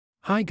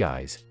Hi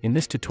guys, in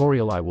this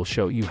tutorial I will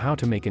show you how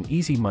to make an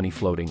easy money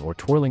floating or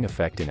twirling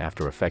effect in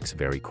After Effects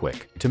very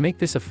quick. To make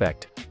this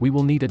effect, we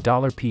will need a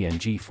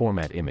 $PNG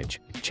format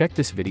image. Check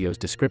this video's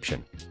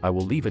description, I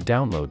will leave a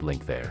download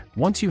link there.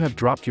 Once you have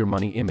dropped your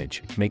money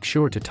image, make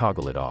sure to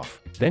toggle it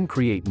off. Then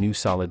create new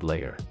solid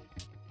layer.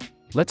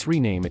 Let's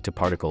rename it to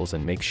particles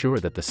and make sure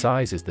that the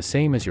size is the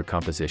same as your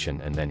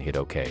composition and then hit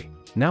OK.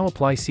 Now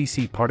apply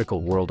CC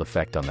particle world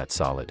effect on that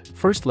solid.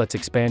 First let's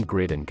expand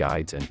grid and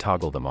guides and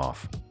toggle them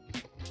off.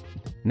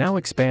 Now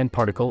expand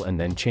particle and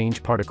then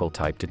change particle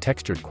type to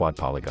textured quad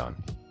polygon.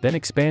 Then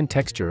expand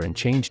texture and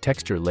change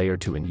texture layer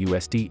to an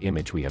USD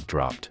image we have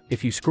dropped.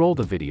 If you scroll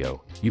the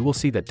video, you will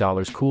see that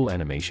 $cool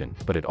animation,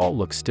 but it all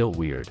looks still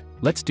weird.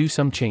 Let's do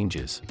some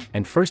changes.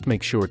 And first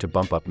make sure to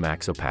bump up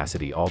max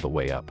opacity all the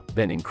way up.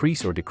 Then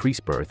increase or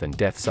decrease birth and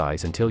death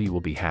size until you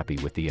will be happy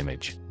with the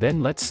image.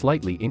 Then let's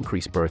slightly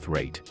increase birth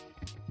rate.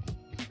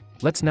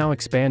 Let's now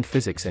expand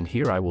physics and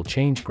here I will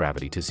change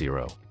gravity to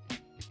 0.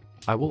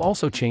 I will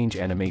also change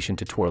animation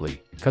to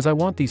Twirly, cause I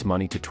want these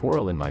money to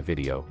twirl in my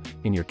video.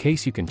 In your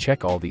case you can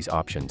check all these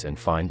options and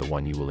find the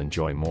one you will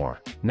enjoy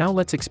more. Now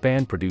let's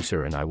expand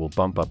producer and I will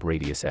bump up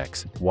radius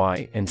X,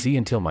 Y, and Z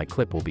until my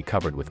clip will be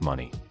covered with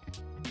money.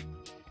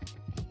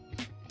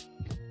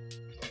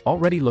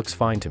 Already looks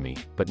fine to me,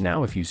 but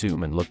now if you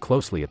zoom and look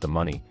closely at the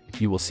money,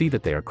 you will see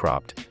that they are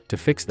cropped. To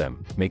fix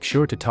them, make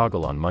sure to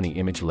toggle on money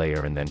image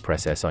layer and then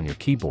press S on your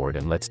keyboard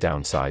and let's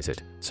downsize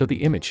it, so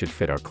the image should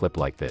fit our clip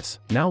like this.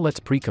 Now let's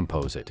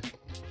pre-compose it.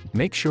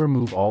 Make sure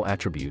move all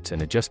attributes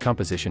and adjust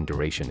composition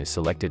duration is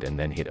selected and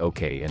then hit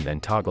OK and then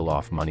toggle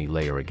off money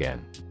layer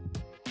again.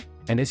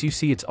 And as you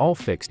see it's all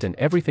fixed and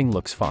everything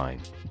looks fine.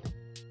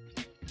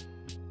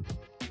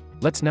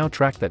 Let's now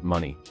track that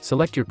money,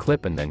 select your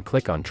clip and then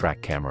click on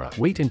track camera.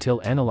 Wait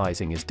until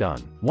analyzing is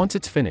done. Once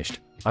it's finished,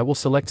 I will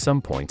select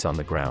some points on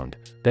the ground,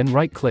 then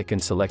right click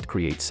and select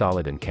create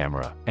solid and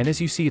camera. And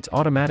as you see it's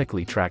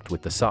automatically tracked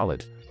with the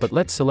solid, but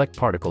let's select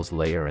particles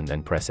layer and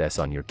then press S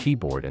on your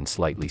keyboard and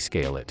slightly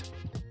scale it.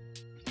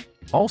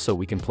 Also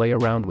we can play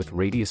around with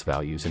radius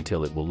values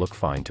until it will look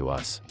fine to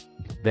us.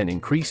 Then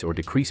increase or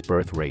decrease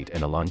birth rate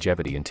and a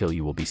longevity until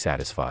you will be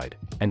satisfied.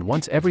 And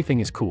once everything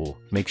is cool,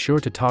 make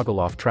sure to toggle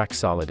off track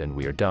solid and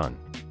we are done.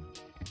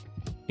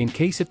 In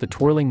case if the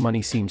twirling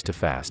money seems too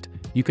fast,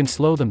 you can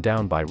slow them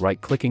down by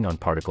right-clicking on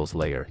particles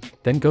layer,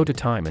 then go to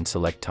time and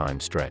select time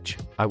stretch.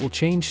 I will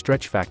change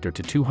stretch factor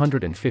to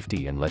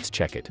 250 and let's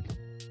check it.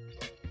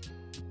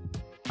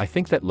 I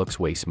think that looks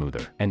way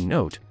smoother. And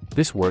note,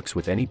 this works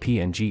with any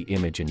PNG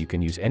image and you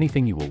can use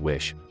anything you will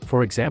wish,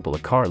 for example a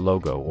car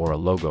logo or a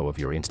logo of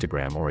your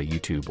Instagram or a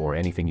YouTube or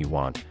anything you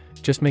want.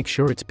 Just make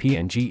sure it's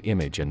PNG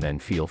image and then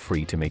feel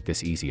free to make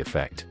this easy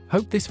effect.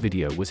 Hope this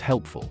video was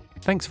helpful.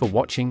 Thanks for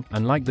watching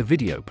and like the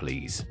video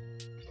please.